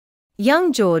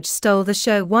Young George stole the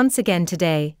show once again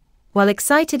today, while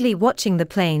excitedly watching the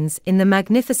planes in the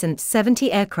magnificent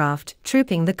 70 aircraft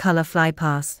trooping the color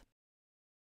flypast.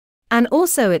 And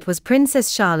also it was Princess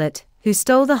Charlotte who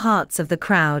stole the hearts of the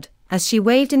crowd, as she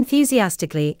waved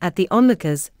enthusiastically at the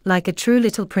onlookers like a true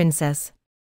little princess.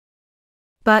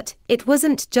 But it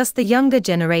wasn't just the younger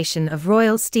generation of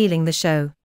royals stealing the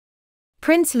show.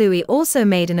 Prince Louis also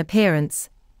made an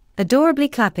appearance, adorably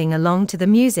clapping along to the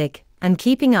music and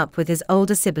keeping up with his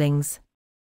older siblings.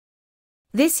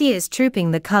 This year's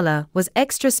Trooping the Colour was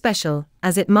extra special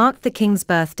as it marked the King's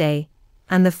birthday,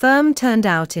 and the firm turned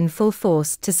out in full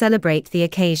force to celebrate the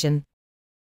occasion.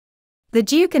 The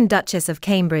Duke and Duchess of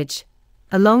Cambridge,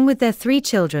 along with their 3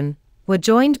 children, were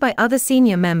joined by other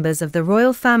senior members of the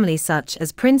royal family such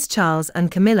as Prince Charles and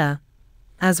Camilla,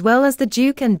 as well as the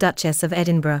Duke and Duchess of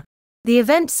Edinburgh. The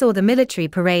event saw the military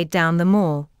parade down the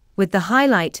Mall, with the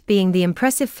highlight being the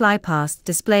impressive flypast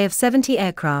display of 70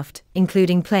 aircraft,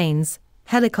 including planes,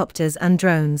 helicopters and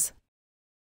drones.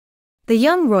 The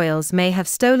young royals may have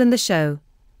stolen the show,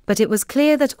 but it was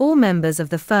clear that all members of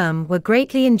the firm were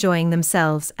greatly enjoying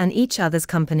themselves and each other's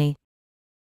company.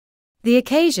 The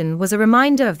occasion was a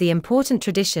reminder of the important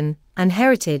tradition and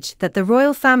heritage that the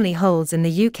royal family holds in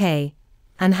the UK,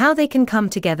 and how they can come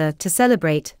together to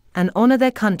celebrate and honour their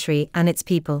country and its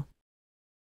people.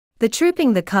 The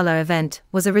Trooping the Colour event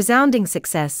was a resounding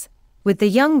success, with the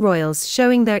young royals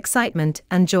showing their excitement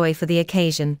and joy for the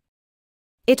occasion.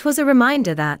 It was a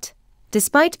reminder that,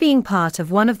 despite being part of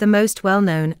one of the most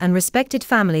well-known and respected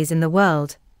families in the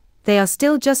world, they are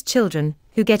still just children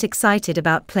who get excited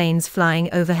about planes flying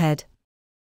overhead.